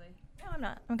 Probably. No, I'm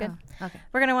not. I'm good. Oh, okay.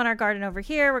 We're going to want our garden over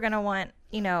here. We're going to want,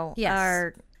 yes.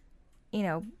 our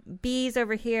bees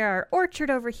over here, our orchard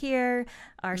over here,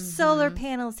 our solar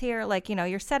panels here.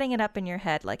 You're setting it up in your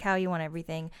head, how you want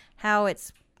everything, how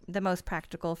it's the most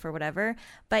practical for whatever.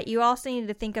 But you also need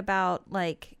to think about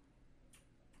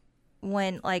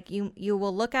when you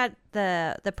will look at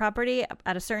the property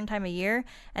at a certain time of year,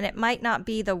 and it might not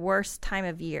be the worst time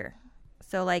of year.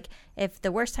 So if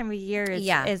the worst time of year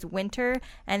is winter,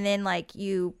 and then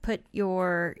you put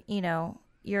your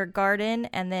garden,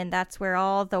 and then that's where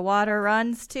all the water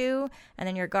runs to, and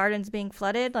then your garden's being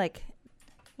flooded,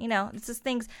 it's just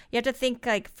things you have to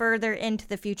think further into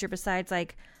the future besides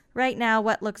right now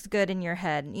what looks good in your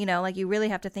head. You really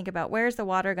have to think about, where's the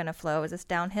water going to flow? Is this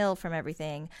downhill from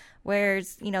everything?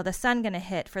 Where's the sun going to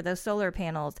hit for those solar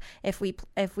panels? If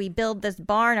we build this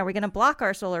barn, are we going to block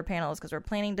our solar panels because we're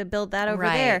planning to build that over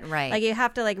there? Right. You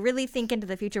have to really think into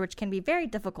the future, which can be very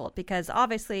difficult because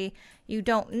obviously you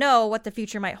don't know what the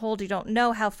future might hold. You don't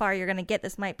know how far you're going to get.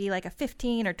 This might be a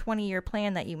 15 or 20 year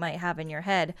plan that you might have in your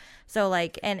head. So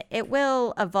and it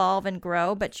will evolve and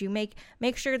grow, but you make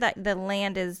sure that the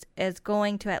land is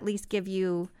going to at least give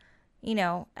you,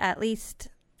 at least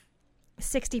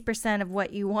 60% of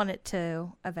what you want it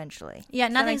to eventually. Yeah,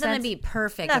 nothing's going to be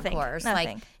perfect, Nothing, of course.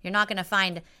 Nothing. You're not going to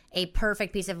find a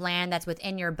perfect piece of land that's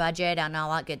within your budget and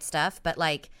all that good stuff. But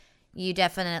you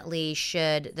definitely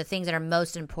should, the things that are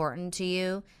most important to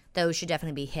you, those should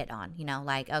definitely be hit on.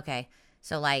 Okay,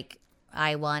 so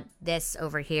I want this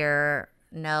over here.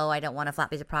 No, I don't want a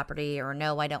flat piece of property, or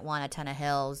no, I don't want a ton of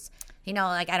hills. I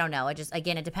don't know. It just,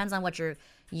 again, it depends on what you're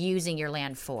using your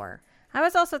land for. I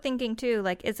was also thinking too,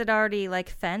 is it already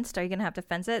fenced? Are you going to have to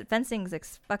fence it?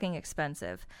 Fencing's fucking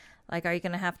expensive. Are you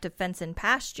going to have to fence in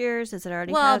pastures? Is it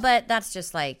already but that's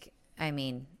just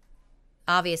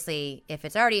obviously, if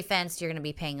it's already fenced, you're going to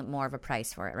be paying more of a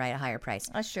price for it, right? A higher price.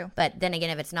 That's true. But then again,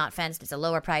 if it's not fenced, it's a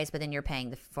lower price, but then you're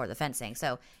paying for the fencing.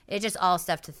 So it's just all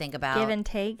stuff to think about. Give and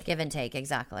take. Give and take,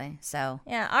 exactly. So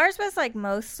yeah, ours was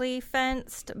mostly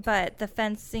fenced, but the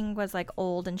fencing was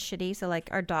old and shitty, so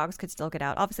our dogs could still get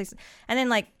out, obviously. And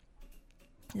then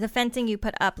the fencing you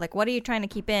put up, what are you trying to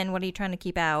keep in? What are you trying to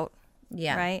keep out?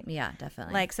 Yeah. Right? Yeah,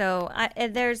 definitely.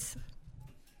 There's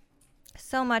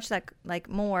so much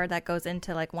more that goes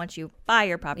into once you buy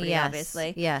your property,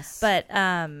 obviously. Yes. But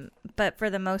for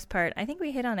the most part, I think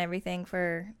we hit on everything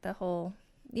for the whole.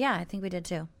 Yeah, I think we did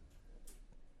too.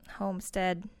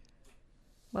 Homestead.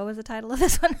 What was the title of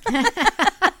this one?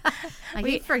 I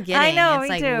keep forgetting. I know,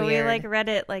 it's we do. Weird. We read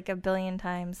it a billion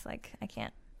times. I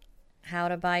can't. How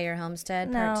to Buy Your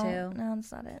Homestead, Part 2? No,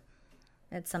 that's not it.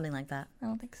 It's something like that. I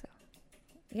don't think so.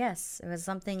 Yes, it was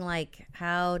something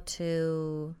how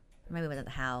to. Maybe it wasn't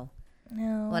how.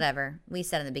 No. Whatever. We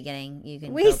said in the beginning.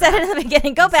 We said it in the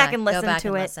beginning. Go back and listen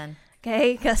to it. Listen.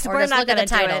 Okay? Because we're just not look at going the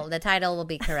to do title. it. The title will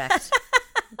be correct.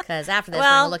 Because after this, we're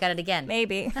going to look at it again.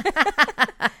 Maybe.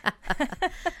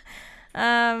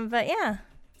 But yeah.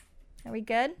 Are we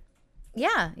good?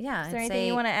 Yeah. Is there anything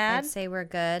you want to add? I'd say we're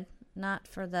good. Not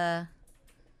for the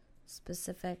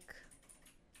specific.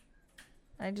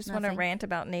 I just want to rant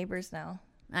about neighbors now.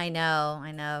 I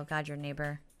know. God, your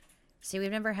neighbor. See,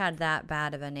 we've never had that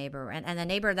bad of a neighbor. And the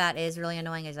neighbor that is really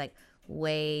annoying is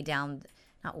way down,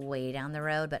 not way down the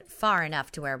road, but far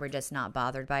enough to where we're just not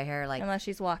bothered by her. Unless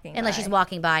she's walking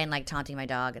by and taunting my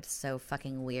dog. It's so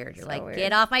fucking weird. You're weird.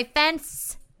 Get off my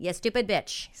fence, you stupid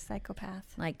bitch.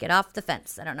 Psychopath. Get off the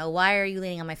fence. I don't know. Why are you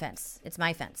leaning on my fence? It's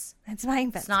my fence. It's my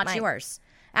fence. It's not yours.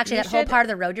 Actually, that whole part of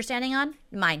the road you're standing on,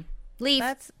 mine. Leave.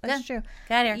 That's true.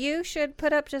 Get out of here. You should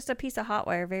put up just a piece of hot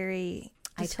wire very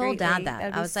discreetly. I told Dad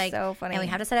that. I was like, so funny. And we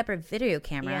have to set up a video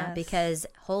camera because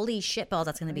holy shitballs,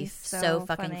 that's going to be so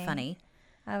fucking funny.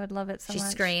 I would love it so much. She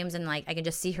screams and like I can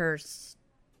just see her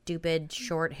stupid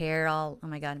short hair all. Oh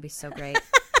my God, it'd be so great.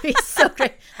 It'd be so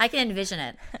great. I can envision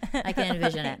it.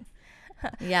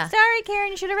 Yeah. Sorry,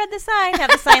 Karen, you should have read the sign. Have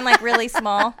the sign like really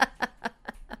small.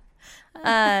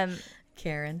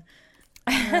 Karen.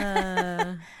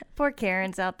 Poor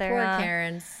Karens out there. Poor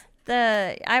Karens. We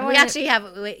actually have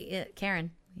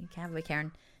Karen. We have a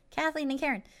Karen. Kathleen and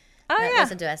Karen. Oh yeah.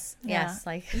 Listen to us. Yeah. Yes.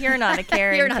 Like you're not a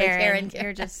Karen. You're not Karen. a Karen.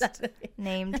 You're just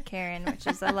named Karen, which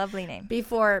is a lovely name.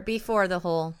 Before the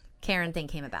whole Karen thing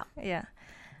came about. Yeah.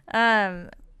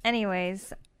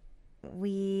 Anyways,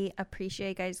 we appreciate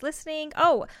you guys listening.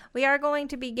 Oh, we are going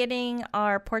to be getting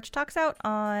our porch talks out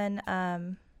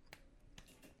on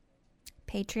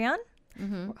Patreon.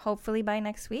 Mm-hmm. Hopefully by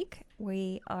next week.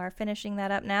 We are finishing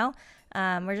that up now.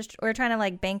 We're trying to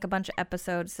like bank a bunch of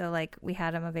episodes so like we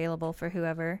had them available for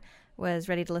whoever was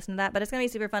ready to listen to that. But it's gonna be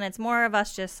super fun. It's more of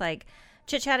us just like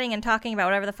chit-chatting and talking about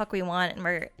whatever the fuck we want. And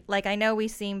we're like, I know we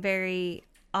seem very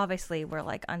obviously we're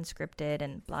like unscripted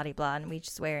and blah de blah and we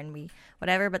swear and we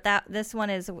whatever, but this one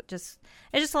is just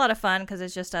a lot of fun because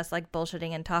it's just us like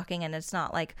bullshitting and talking, and it's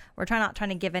not like we're not trying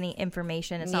to give any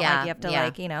information. It's not like you have to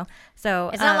like, you know, so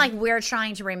it's not like we're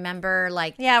trying to remember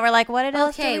like we're like what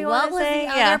else do we what was say?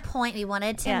 The other point we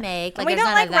wanted to make, like we there's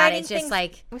don't none like of that. writing it's just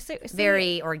like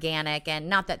very organic, and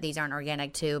not that these aren't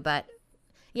organic too, but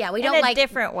yeah, we don't in a like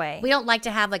different way. We don't like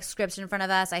to have like scripts in front of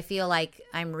us. I feel like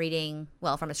I'm reading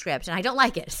from a script, and I don't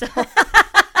like it. So,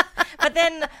 but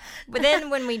then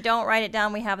when we don't write it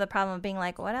down, we have the problem of being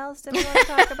like, what else did we want to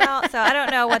talk about? So I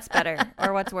don't know what's better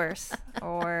or what's worse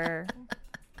or.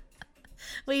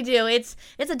 We do. It's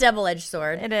a double-edged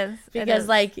sword. It is because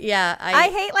like I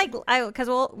hate like because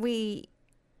for a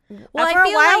while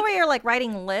like, we were like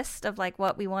writing lists of like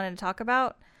what we wanted to talk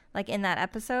about. Like in that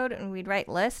episode, and we'd write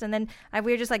lists, and then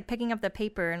we were just like picking up the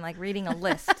paper and like reading a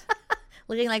list,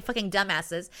 looking like fucking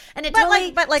dumbasses, and it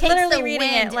totally takes literally the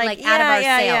reading wind, it like out of our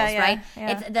sails, right?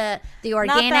 Yeah. It's the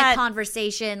organic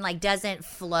conversation like doesn't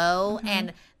flow,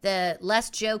 and the less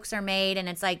jokes are made, and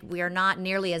it's like we are not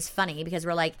nearly as funny because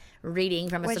we're like reading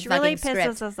from a Which fucking really script.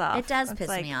 Pisses us off. It does piss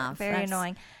me off. Very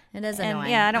annoying. It is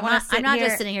annoying. Yeah, I don't want to. I'm not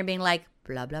just sitting here being like.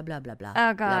 Blah blah blah blah blah.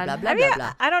 Oh God! Blah, blah, blah,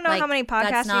 blah. I don't know how many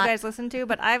podcasts you guys listen to,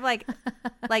 but I've like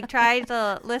tried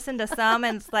to listen to some,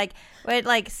 and it's like it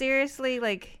like seriously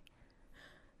like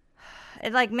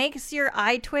it like makes your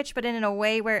eye twitch, but in a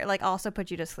way where it like also puts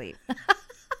you to sleep.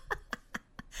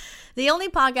 The only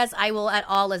podcasts I will at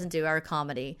all listen to are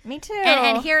comedy. Me too.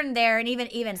 And here and there, and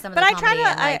even some of the comedy. But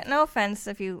I try to, no offense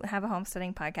if you have a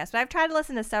homesteading podcast, but I've tried to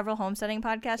listen to several homesteading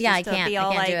podcasts. Yeah, I can't do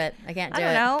it. I can't do it. I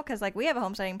don't know, because like we have a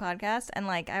homesteading podcast, and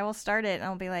like I will start it, and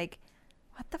I'll be like,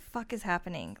 what the fuck is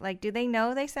happening? Like, do they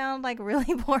know they sound like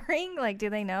really boring? Like, do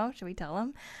they know? Should we tell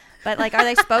them? But like, are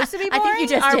they supposed to be boring? I think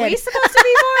you just did. We supposed to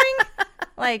be boring?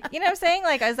 Like, you know what I'm saying?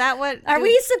 Like, is that what... Are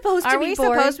we supposed to be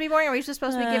boring? Are we supposed to be boring? Are we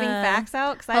supposed to be giving facts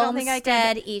out? Because I don't think I could...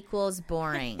 Homestead equals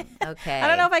boring. Okay. I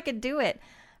don't know if I could do it.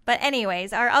 But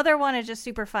anyways, our other one is just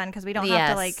super fun because we don't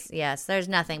have to like... Yes, there's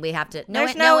nothing we have to...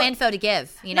 No info to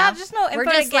give, you know? Not just no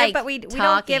info to give, but we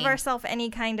don't give ourselves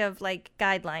any kind of like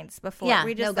guidelines before. Yeah,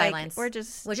 we just, no guidelines. We're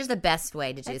just... Which is the best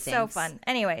way to do things. It's so fun.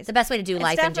 Anyways. It's the best way to do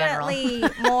life in general. Definitely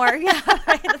more... Yeah,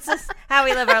 right. That's just how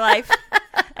we live our life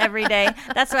every day.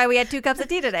 That's why we had 2 cups of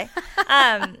tea today.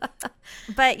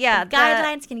 But yeah.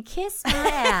 Guidelines can kiss my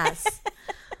ass.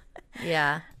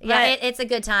 Yeah, it's a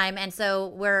good time, and so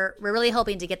we're really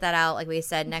hoping to get that out, like we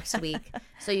said, next week.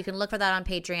 So you can look for that on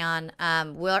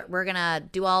Patreon. We're gonna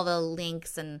do all the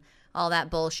links and all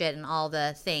that bullshit and all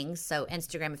the things. So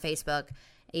Instagram and Facebook,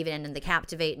 even in the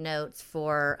Captivate notes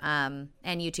for and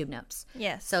YouTube notes.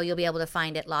 Yes. So you'll be able to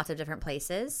find it lots of different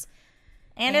places.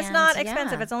 And it's not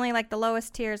expensive. Yeah. It's only like the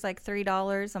lowest tier is like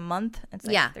 $3 a month. It's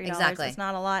like $3. Exactly. It's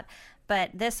not a lot.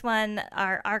 But this one,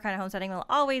 our kind of homesteading will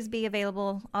always be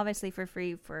available, obviously for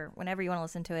free for whenever you want to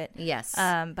listen to it. Yes.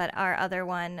 But our other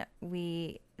one,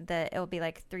 it will be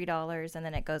like $3, and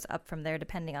then it goes up from there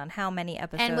depending on how many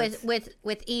episodes. And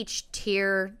with each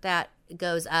tier that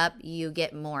goes up, you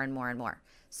get more and more and more.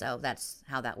 So that's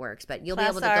how that works. But you'll be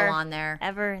able to go on there.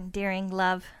 Ever endearing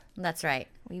love. That's right.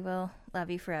 We will love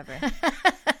you forever.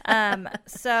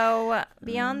 So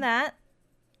beyond that,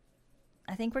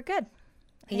 I think we're good.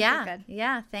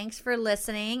 Yeah. Thanks for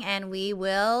listening, and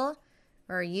we're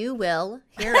or you will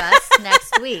hear us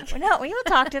next week. No, we will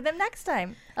talk to them next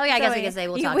time. Oh yeah, I guess we can say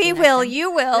we'll talk. We will.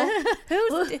 You will.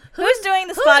 Who's doing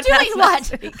this podcast? Who's doing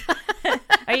what? Week?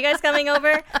 Are you guys coming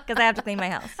over? Because I have to clean my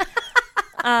house.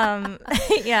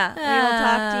 Yeah, we will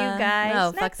talk to you guys.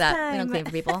 No, fuck that. Time. We don't clean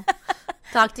for people.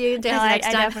 Talk to you next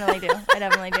time. I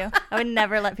definitely do. I would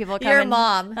never let people come. You're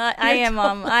mom. I am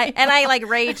mom. I like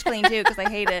rage clean too because I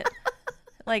hate it.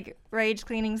 Like rage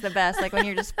cleaning's the best. Like when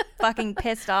you're just fucking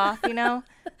pissed off, you know.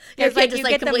 Your kid just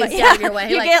like completely out of your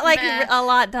way. You get like a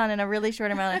lot done in a really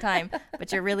short amount of time,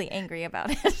 but you're really angry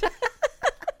about it.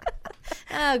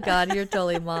 Oh God, you're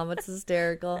totally mom. It's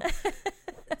hysterical.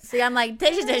 See, I'm like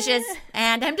dishes,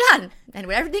 and I'm done. And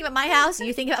whatever you think about my house,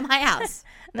 you think about my house.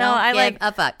 No, I like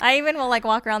a fuck. I even will like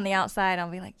walk around the outside. I'll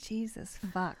be like, Jesus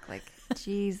fuck, like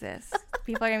Jesus.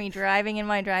 People are gonna be driving in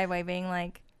my driveway, being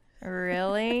like,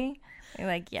 really? They're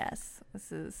like, yes,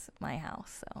 this is my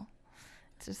house. So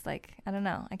it's just like, I don't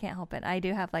know. I can't help it. I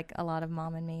do have like a lot of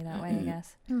mom in me that way, I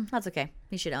guess. That's okay.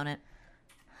 You should own it.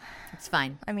 It's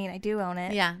fine. I mean, I do own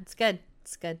it. Yeah, it's good.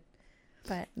 It's good.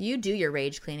 But you do your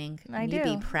rage cleaning. I do. You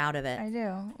be proud of it. I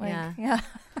do. Like, yeah.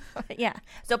 Yeah.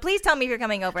 So please tell me if you're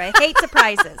coming over. I hate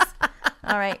surprises.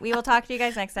 All right. We will talk to you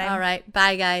guys next time. All right.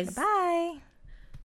 Bye, guys. Bye.